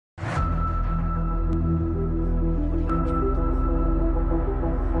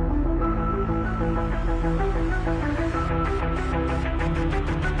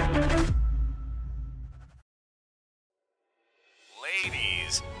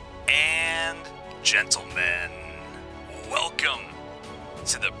and gentlemen, welcome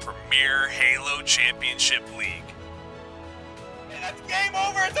to the Premier Halo Championship League. And that's game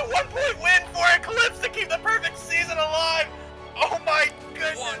over. It's a 1-point win for Eclipse to keep the perfect season alive. Oh my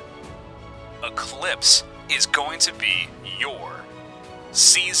goodness. Eclipse is going to be your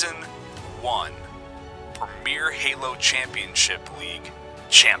Season 1 Premier Halo Championship League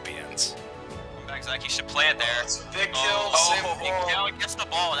champions. Zach, you should play it there. Big kill. Now it gets the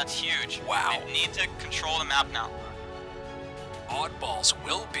ball. That's huge. Wow. They need to control the map now. Oddballs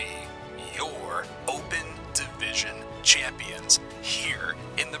will be your Open Division champions here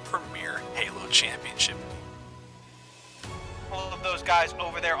in the Premier Halo Championship. All of those guys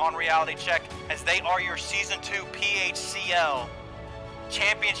over there on Reality Check, as they are your Season 2 PHCL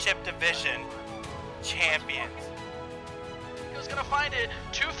Championship Division champions. Nico's gonna find it.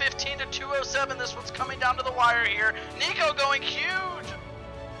 215 to 207. This one's coming down to the wire here. Nico going huge.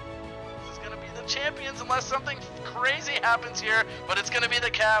 This is gonna be the champions unless something crazy happens here, but it's gonna be the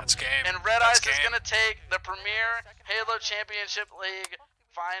cap. And Red Eyes is gonna take the Premier Halo Championship League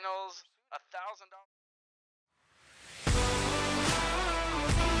Finals. $1,000.